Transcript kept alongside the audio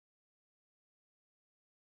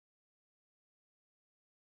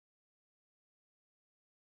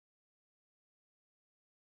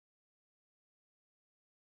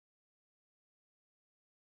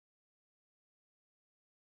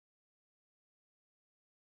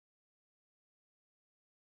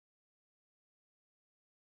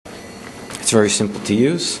It's very simple to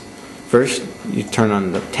use. First, you turn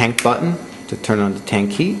on the tank button to turn on the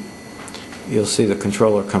tank heat. You'll see the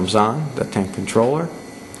controller comes on, the tank controller.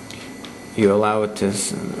 You allow it to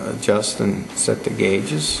adjust and set the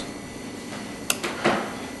gauges.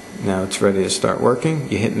 Now it's ready to start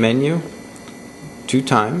working. You hit menu 2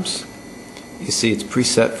 times. You see it's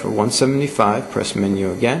preset for 175. Press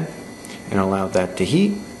menu again and allow that to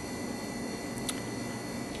heat.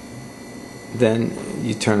 Then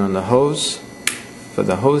you turn on the hose for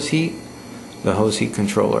the hose heat. The hose heat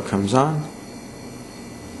controller comes on.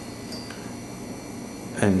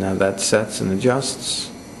 And now that sets and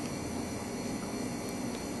adjusts.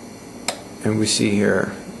 And we see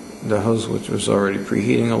here the hose, which was already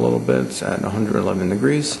preheating a little bit, it's at 111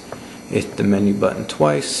 degrees. Hit the menu button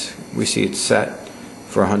twice. We see it's set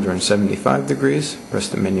for 175 degrees. Press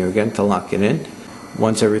the menu again to lock it in.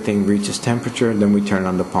 Once everything reaches temperature, then we turn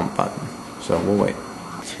on the pump button. So we'll wait.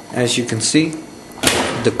 As you can see,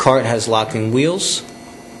 the cart has locking wheels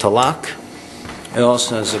to lock. It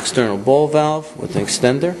also has an external ball valve with an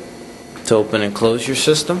extender to open and close your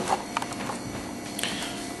system.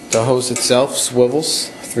 The hose itself swivels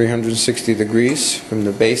 360 degrees from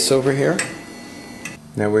the base over here.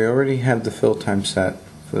 Now we already have the fill time set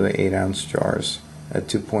for the 8-ounce jars at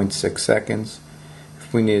 2.6 seconds.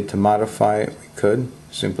 If we needed to modify it, we could.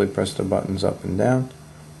 Simply press the buttons up and down.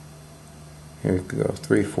 Here you could go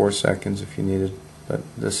 3-4 seconds if you needed, but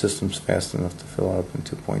the system's fast enough to fill up in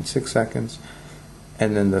 2.6 seconds.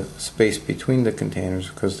 And then the space between the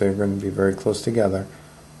containers, because they're going to be very close together,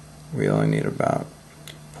 we only need about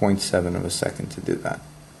 0.7 of a second to do that.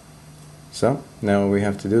 So now what we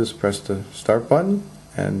have to do is press the start button,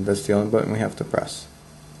 and that's the only button we have to press.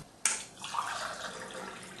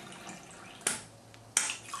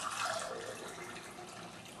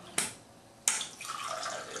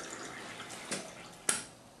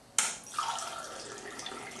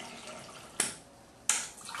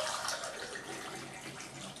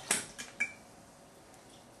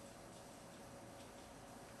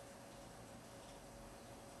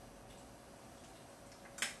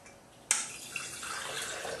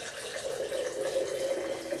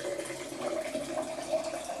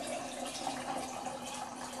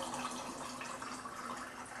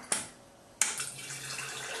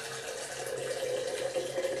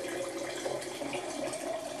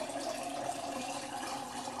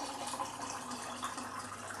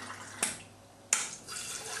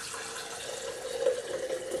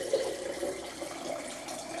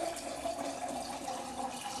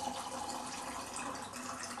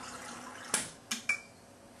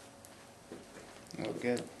 Oh,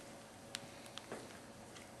 good.